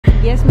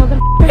Yes,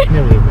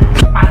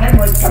 motherfucker. My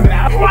hemorrhoid's coming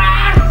out.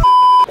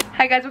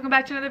 Hi guys, welcome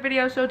back to another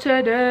video. So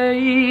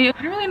today, I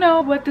don't really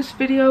know what this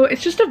video,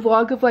 it's just a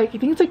vlog of like, I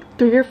think it's like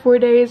 3 or 4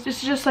 days.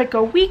 This is just like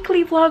a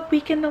weekly vlog,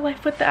 week in the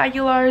life with the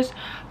Aguilars.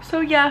 So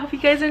yeah, I hope you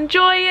guys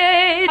enjoy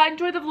it. I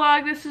enjoy the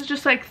vlog. This is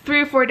just like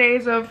 3 or 4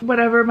 days of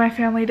whatever my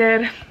family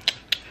did.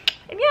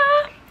 And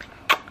yeah.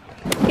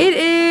 It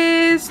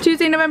is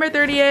Tuesday, November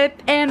 30th,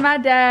 and my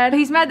dad,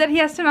 he's mad that he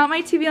has to mount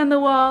my TV on the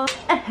wall.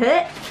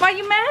 Why are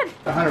you mad?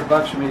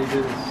 $100 for me to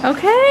do this.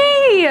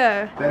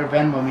 Okay. Better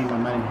Venmo me my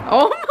money.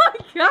 Oh my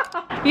god.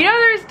 You know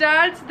there's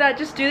dads that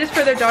just do this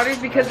for their daughters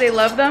because they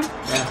love them?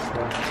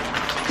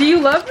 Yeah. Do you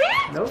love me?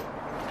 Nope.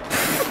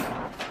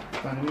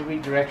 Let me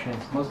read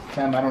directions. Most of the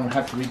time I don't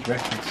have to read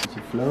directions. As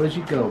you flow as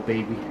you go,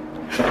 baby.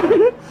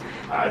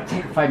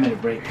 Take a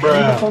 5-minute break.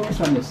 Bruh.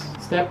 Focus on this.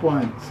 Step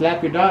 1,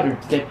 slap your daughter.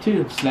 Step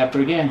 2, slap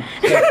her again.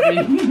 Step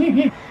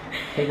 3,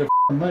 take her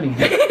money.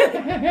 This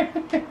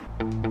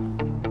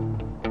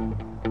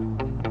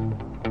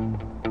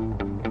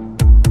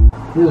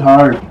is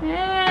hard.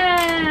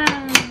 Yeah.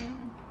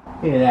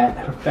 Look at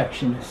that,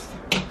 perfectionist.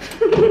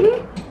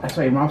 That's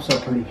why your mom's so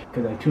pretty,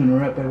 because I tune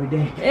her up every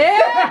day.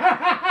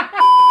 Yeah.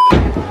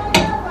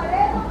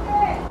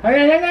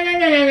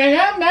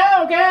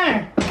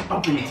 Okay.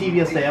 Hopefully your TV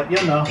will stay up,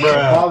 you'll know.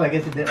 Ball, I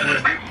guess it didn't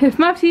work. If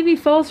my TV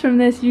falls from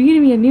this, you're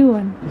getting me a new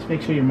one. Just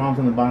make sure your mom's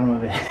on the bottom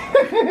of it.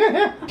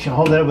 She'll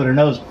hold it up with her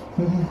nose.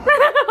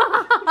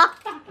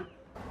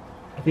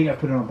 I think I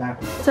put it on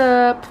backwards. What's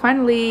up?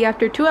 Finally,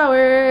 after 2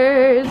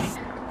 hours. It's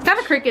kind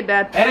of cricket,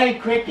 Dad. That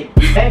ain't cricket.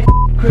 That ain't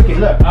cricket.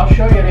 Look, I'll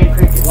show you it ain't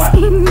cricket. Watch.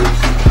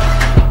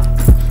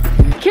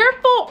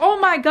 Careful! Oh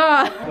my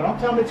god. But don't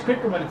tell me it's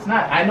cricket when it's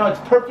not. I know it's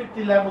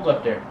perfectly leveled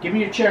up there. Give me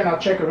your chair and I'll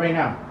check it right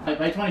now. I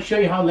just want to show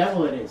you how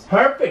level it is.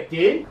 Perfect,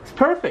 dude. It's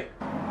perfect.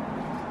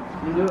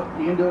 You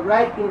can do it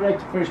right. Do it right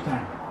the first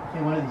time.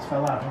 Okay, one of these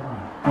fell out.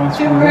 Hold on.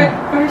 Do it right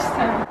first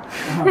time.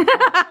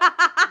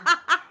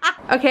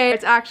 Okay,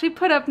 it's actually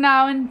put up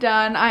now and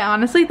done. I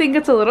honestly think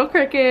it's a little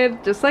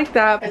crooked, just like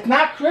that. It's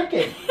not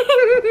crooked.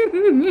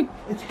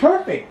 It's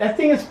perfect. That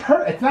thing is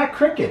perfect. It's not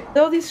crooked.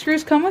 All these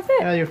screws come with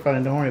it? Yeah, you're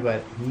fine. Don't worry about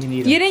it. You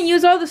need them. You didn't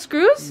use all the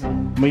screws?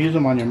 I'm gonna use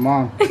them on your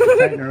mom.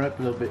 Tighten her up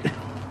a little bit.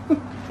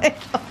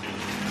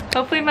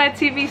 Hopefully my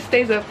TV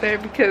stays up there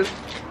because...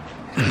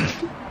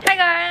 Hi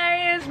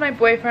guys, my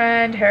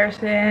boyfriend,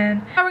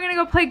 Harrison. Now we're gonna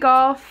go play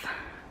golf.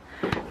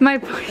 My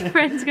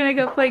boyfriend's gonna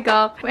go play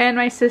golf and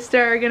my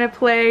sister are gonna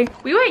play.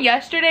 We went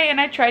yesterday and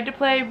I tried to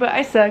play but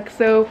I suck,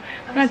 so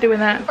I'm not doing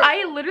that.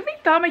 I literally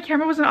thought my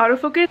camera wasn't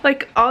autofocus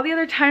like all the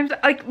other times,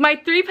 like my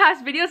 3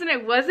 past videos, and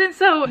it wasn't,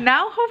 so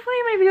now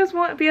hopefully my videos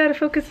won't be out of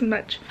focus as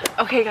much.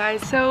 Okay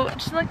guys, so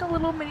just like a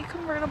little mini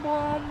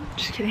convertible.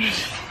 Just kidding.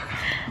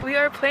 We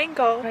are playing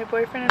golf. My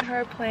boyfriend and her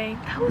are playing.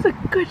 That was a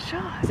good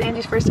shot. It's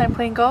Angie's first time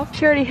playing golf.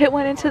 She already hit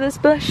one into this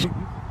bush.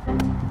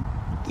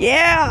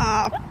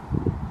 Yeah!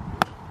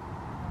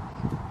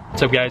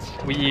 What's up guys,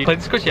 we played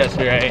this course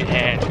yesterday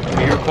and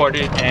we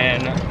recorded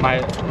and my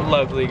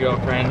lovely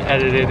girlfriend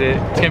edited it.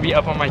 It's gonna be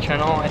up on my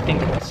channel, I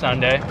think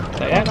Sunday.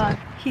 So yeah. Hold on.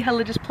 He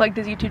hella just plugged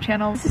his YouTube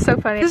channel. This is so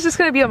funny. This is just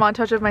gonna be a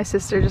montage of my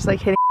sister just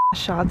like hitting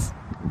shots.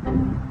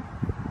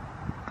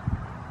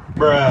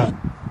 Bruh.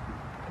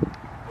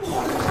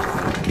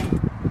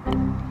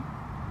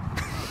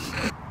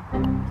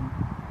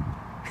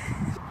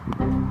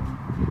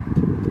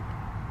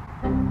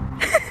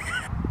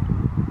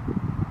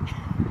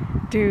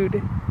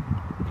 Dude.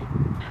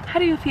 How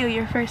do you feel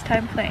your first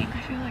time playing?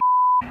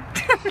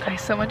 I feel like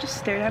someone just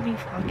stared at me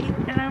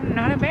vlogging and I'm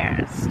not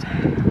embarrassed.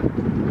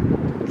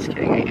 Just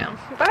kidding, I am.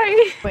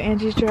 Bye! Well,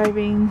 Angie's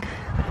driving.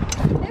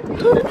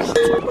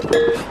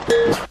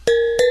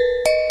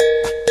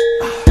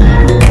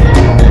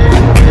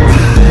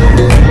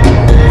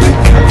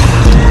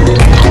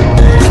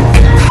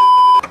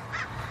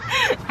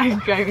 I'm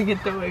driving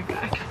it the way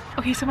back.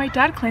 Okay, so my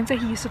dad claims that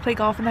he used to play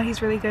golf and that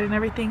he's really good and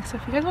everything. So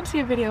if you guys want to see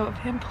a video of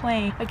him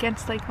playing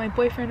against like my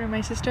boyfriend or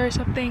my sister or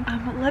something,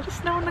 let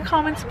us know in the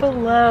comments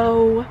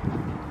below.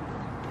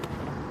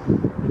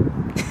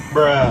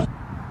 Bruh.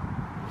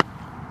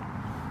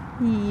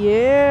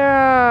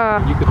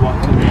 Yeah. You could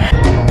watch it.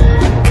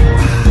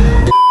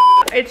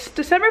 It's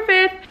December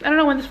 5th. I don't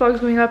know when this vlog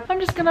is going up. I'm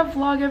just gonna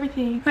vlog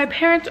everything. My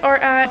parents are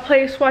at a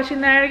place watching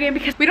the Niner game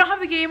because we don't have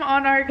the game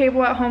on our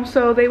cable at home,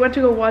 so they went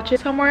to go watch it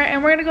somewhere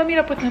and we're gonna go meet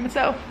up with them.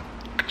 So,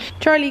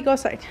 Charlie, go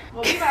outside.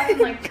 Well,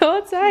 go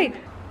outside.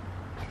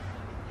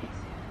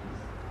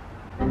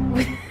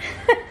 We're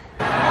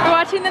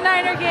watching the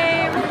Niner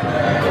game.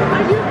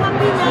 Are you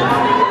happy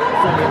now?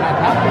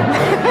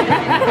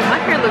 My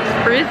hair looks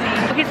frizzy.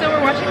 Okay, so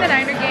we're watching the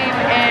Niner game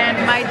and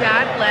my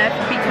dad left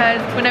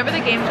because whenever the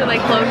games are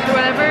like close or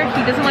whatever,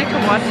 he doesn't like to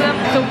watch them.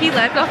 So he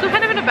left, also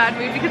kind of in a bad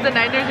mood because the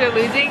Niners are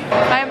losing.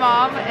 My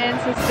mom and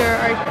sister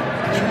are...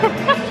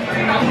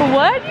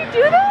 Why'd you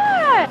do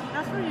that?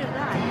 That's for your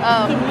dad.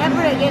 Oh. He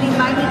never again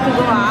invited to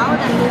go out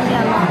and leave me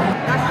alone.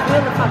 That's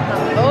really fucked up.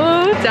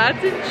 Oh,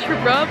 Dad's in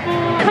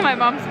trouble. My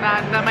mom's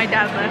mad that my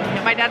dad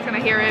left. My dad's gonna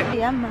hear it.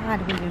 I'm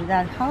mad with your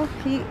dad. How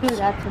he do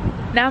that to me?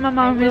 Now my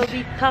mom will is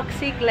be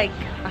toxic like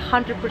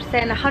 100%,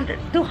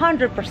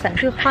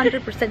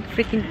 200%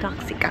 freaking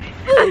toxic. I'm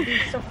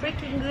so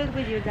freaking good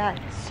with your dad.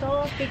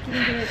 So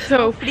freaking good.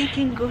 So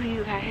freaking good,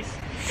 you guys.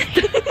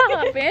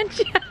 stop,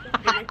 Angie.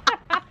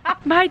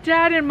 My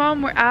dad and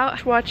mom were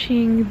out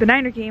watching the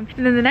Niner game,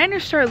 and then the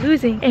Niners start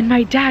losing, and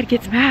my dad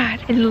gets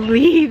mad and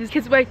leaves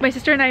because like my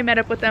sister and I met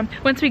up with them.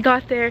 Once we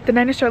got there, the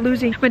Niners start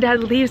losing. My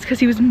dad leaves because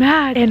he was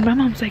mad, and my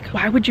mom's like,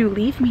 "Why would you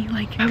leave me?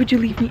 Like, why would you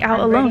leave me out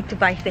I'm alone?" ready to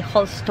buy the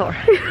whole store.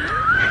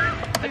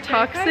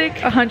 Toxic,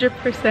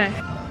 100%.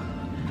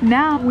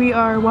 Now we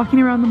are walking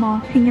around the mall,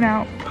 hanging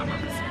out.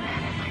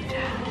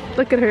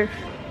 Look at her.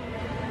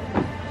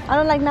 I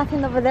don't like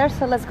nothing over there,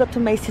 so let's go to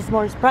Macy's.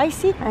 More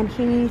pricey, and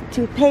he needs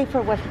to pay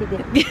for what he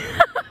did.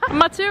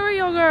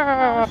 Material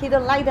girl. He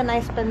don't like that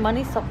I spend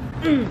money, so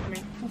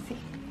let's see.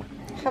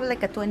 I have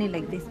like a 20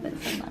 like this, but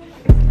it's not.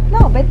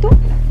 No, ve tú.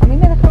 A mí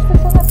me dejaste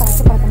sola para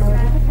que me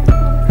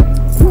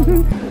regreses.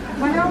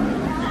 Bueno,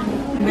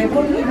 ve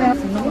por mí, ve.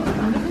 Si no,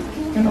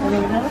 que no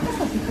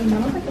regresas así, que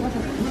no sé qué vas a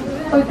hacer.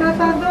 Estoy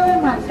tratando de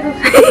más.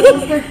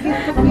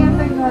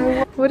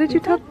 What did you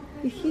tell?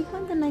 If he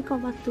want then I go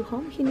back to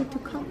home, he need to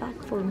come back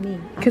for me.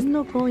 I'm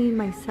not going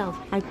myself.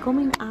 I'm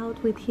coming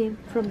out with him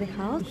from the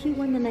house. If he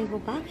want then I go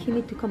back, he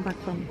need to come back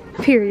for me.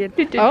 Period.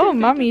 Oh,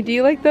 mommy, do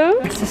you like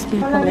those? Just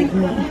people like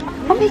me.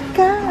 Oh my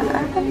god,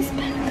 I have this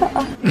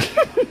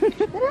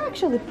They're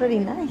actually pretty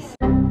nice.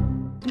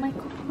 My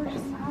course.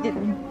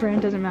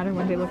 Brand doesn't matter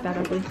when they look that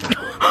ugly.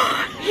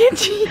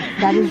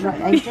 That is right.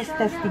 I'm just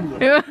testing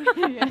you.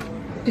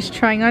 Just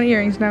trying on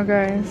earrings now,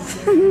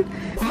 guys.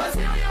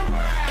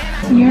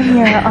 Mirror,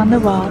 mirror on the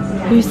wall,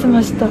 who's the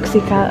most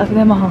toxica of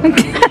them all?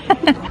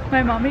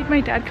 My mom made my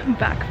dad come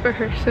back for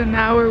her, so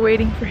now we're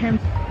waiting for him.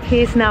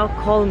 He's now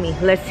called me.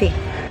 Let's see.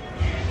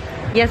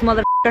 Yes,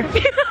 mother.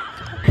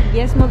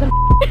 Yes, mother.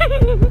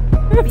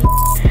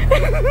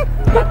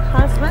 But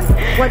husband,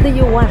 what do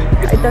you want?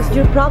 That's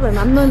your problem.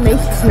 I'm not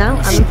Macy's now.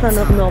 I'm in front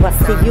of Nova.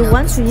 If you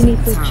want to, you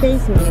need to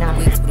chase me now.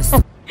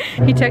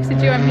 He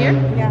texted you, I'm here?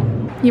 Yeah.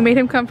 You made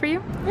him come for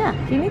you? Yeah,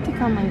 you need to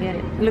come and get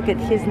it. Look at,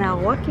 he's now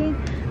walking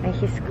and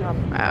he's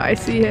coming. Oh, I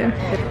see him.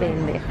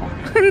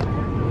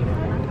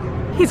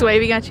 He's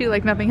waving at you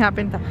like nothing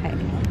happened. Okay,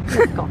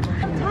 let's go.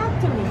 Talk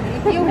to me.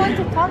 If you want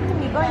to talk to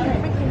me, go in the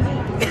freaking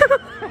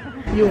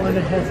meeting. You want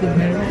to have some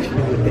marriage?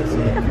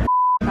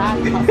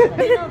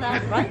 You know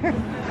that, right?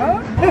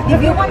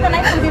 If you want, then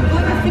I can be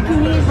doing the freaking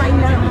meeting right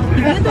now. If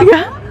you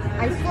don't,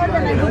 I swear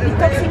that I will be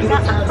toxic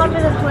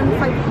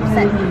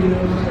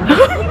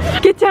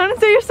 125%. Get down and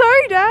say you're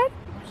sorry, Dad.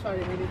 Sorry,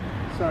 lady.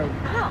 Sorry.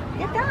 No,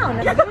 get down.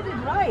 I did it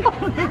right.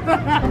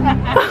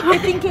 You're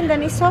thinking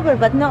that it's over,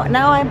 but no.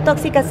 Now I'm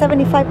toxic at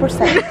 75%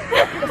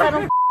 because I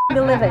don't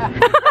believe it.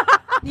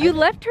 You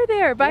left her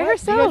there by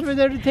herself. You guys were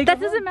there to take that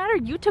her doesn't home? matter.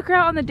 You took her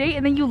out on the date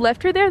and then you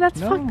left her there.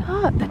 That's No. fucked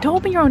up. Don't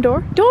open your own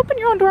door. Don't open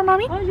your own door,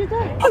 mommy. What are you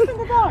doing? Open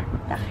the door.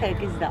 The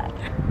heck is that?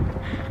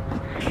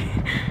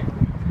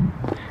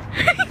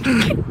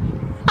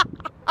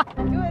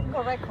 Do it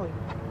correctly.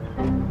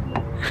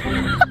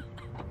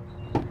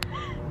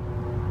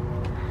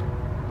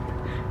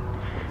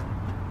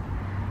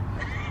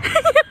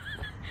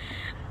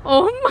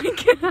 Oh my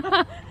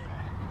god.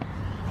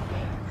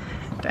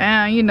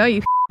 Damn, you know you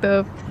f***ed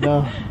up.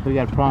 No, we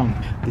got a problem.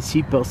 The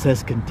seatbelt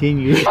says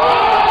continue.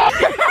 I'm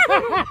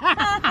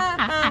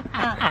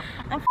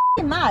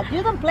f***ing mad.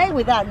 You don't play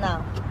with that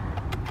now.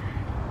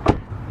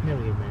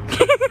 Never get married.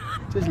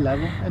 Just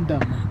level and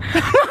dumb.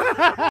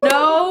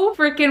 No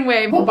freaking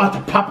way. I'm about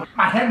to pop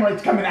my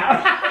hemorrhoids coming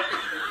out.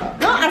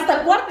 No, hasta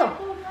el cuarto.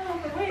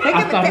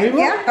 ¿Hasta arriba?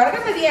 Yeah,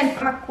 cárgame bien.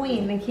 I'm a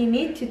queen and he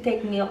needs to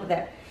take me up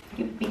there.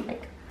 You be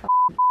like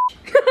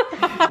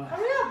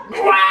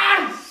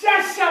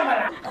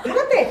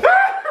Fíjate.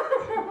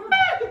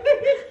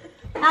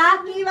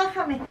 Aquí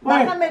bájame.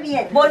 Bájame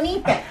bien.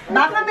 Bonito.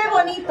 Bájame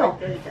bonito.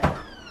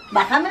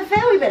 Bájame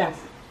feo y verás.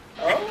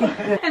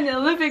 And the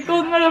Olympic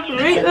gold medal for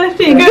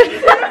weightlifting.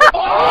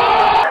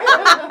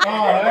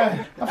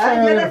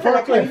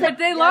 But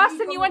they lost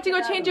and you went to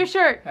go change your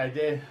shirt. I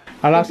did.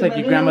 I lost like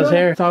your grandma's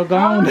hair. It's all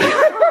gone.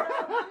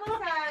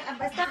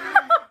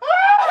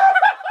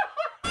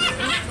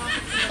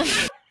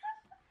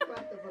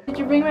 Did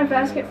you bring my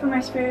basket for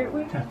my spirit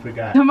week? I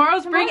forgot.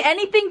 Tomorrow's bring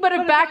anything but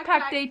a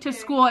backpack day to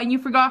school, and you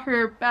forgot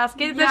her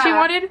basket that she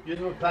wanted? You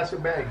do a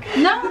plastic bag.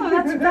 No,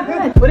 that's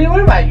bad. What do you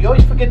worry about? You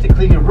always forget to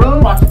clean your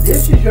room, wash the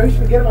dishes. You always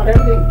forget about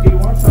everything until you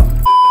want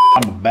something.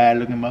 I'm a bad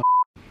looking mother.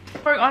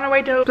 We're on our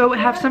way to go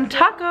have some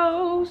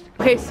tacos.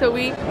 Okay, so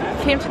we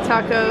came to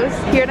tacos.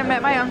 Here to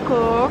meet my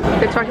uncle.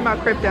 They're talking about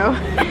crypto.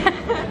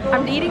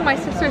 I'm eating my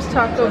sister's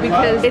taco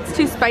because it's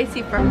too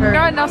spicy for her.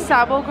 You're a no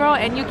sabo girl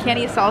and you can't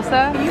eat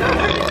salsa.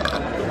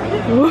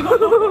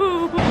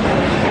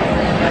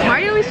 Why are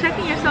you always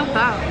checking yourself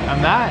out?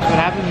 I'm not. What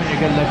happens when you're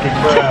good looking?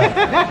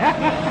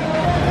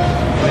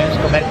 Puedes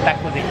comer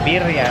tacos de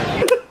birria.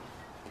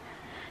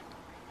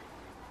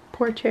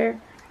 Poor chair.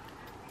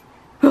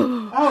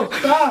 Oh,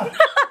 stop!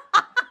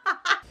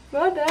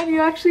 Well, Dad,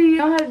 you actually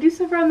know how to do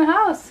stuff around the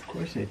house. Of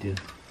course I do.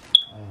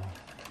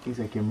 Things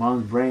like your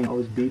mom's brain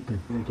always beeping.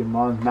 Like your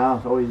mom's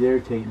mouth always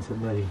irritating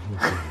somebody.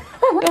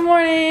 Good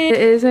morning. It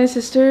is my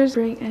sister's.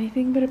 Bring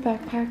anything but a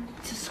backpack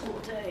to school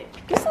today.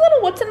 Guess a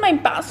little what's in my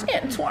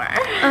basket.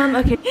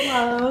 Okay.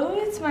 Hello,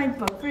 it's my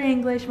book for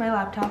English, my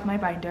laptop, my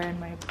binder, and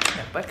my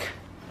notebook.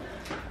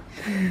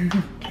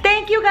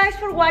 Thank you guys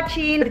for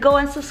watching. Go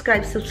and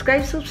subscribe.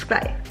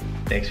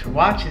 Thanks for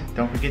watching.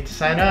 Don't forget to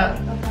sign up.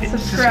 Hit the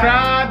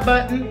subscribe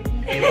button.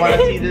 If you want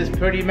to see this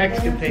pretty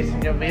Mexican face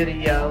in your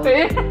video.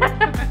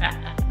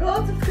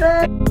 Go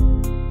subscribe.